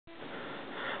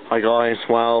Hi guys,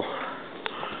 well,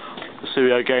 the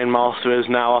Sirio Gain Master is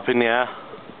now up in the air.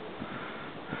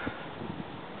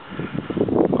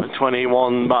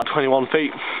 About 21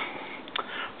 feet.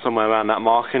 Somewhere around that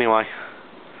mark anyway.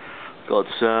 Got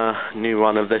a new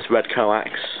run of this red coax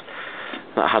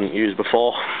that I hadn't used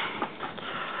before.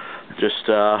 Just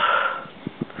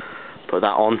put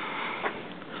that on.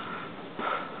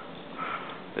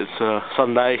 It's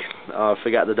Sunday, I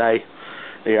forget the day,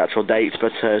 the actual date,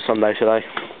 but it's Sunday today.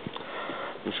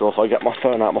 I'm sure if I get my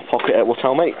phone out of my pocket it will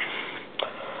tell me.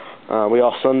 We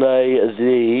are Sunday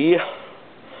the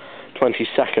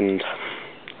 22nd,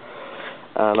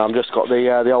 and I've just got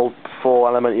the old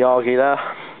 4-element Yagi there,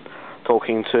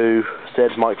 talking to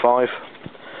Sid's Mic 5,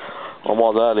 or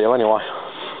was earlier anyway.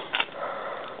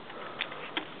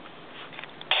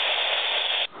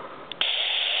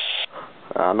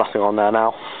 Nothing on there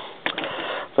now,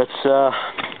 but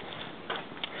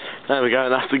there we go,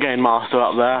 that's the Gain Master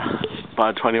up there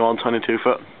by 22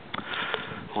 foot.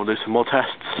 We'll do some more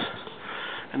tests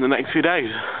in the next few days.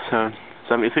 So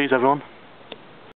 73s everyone.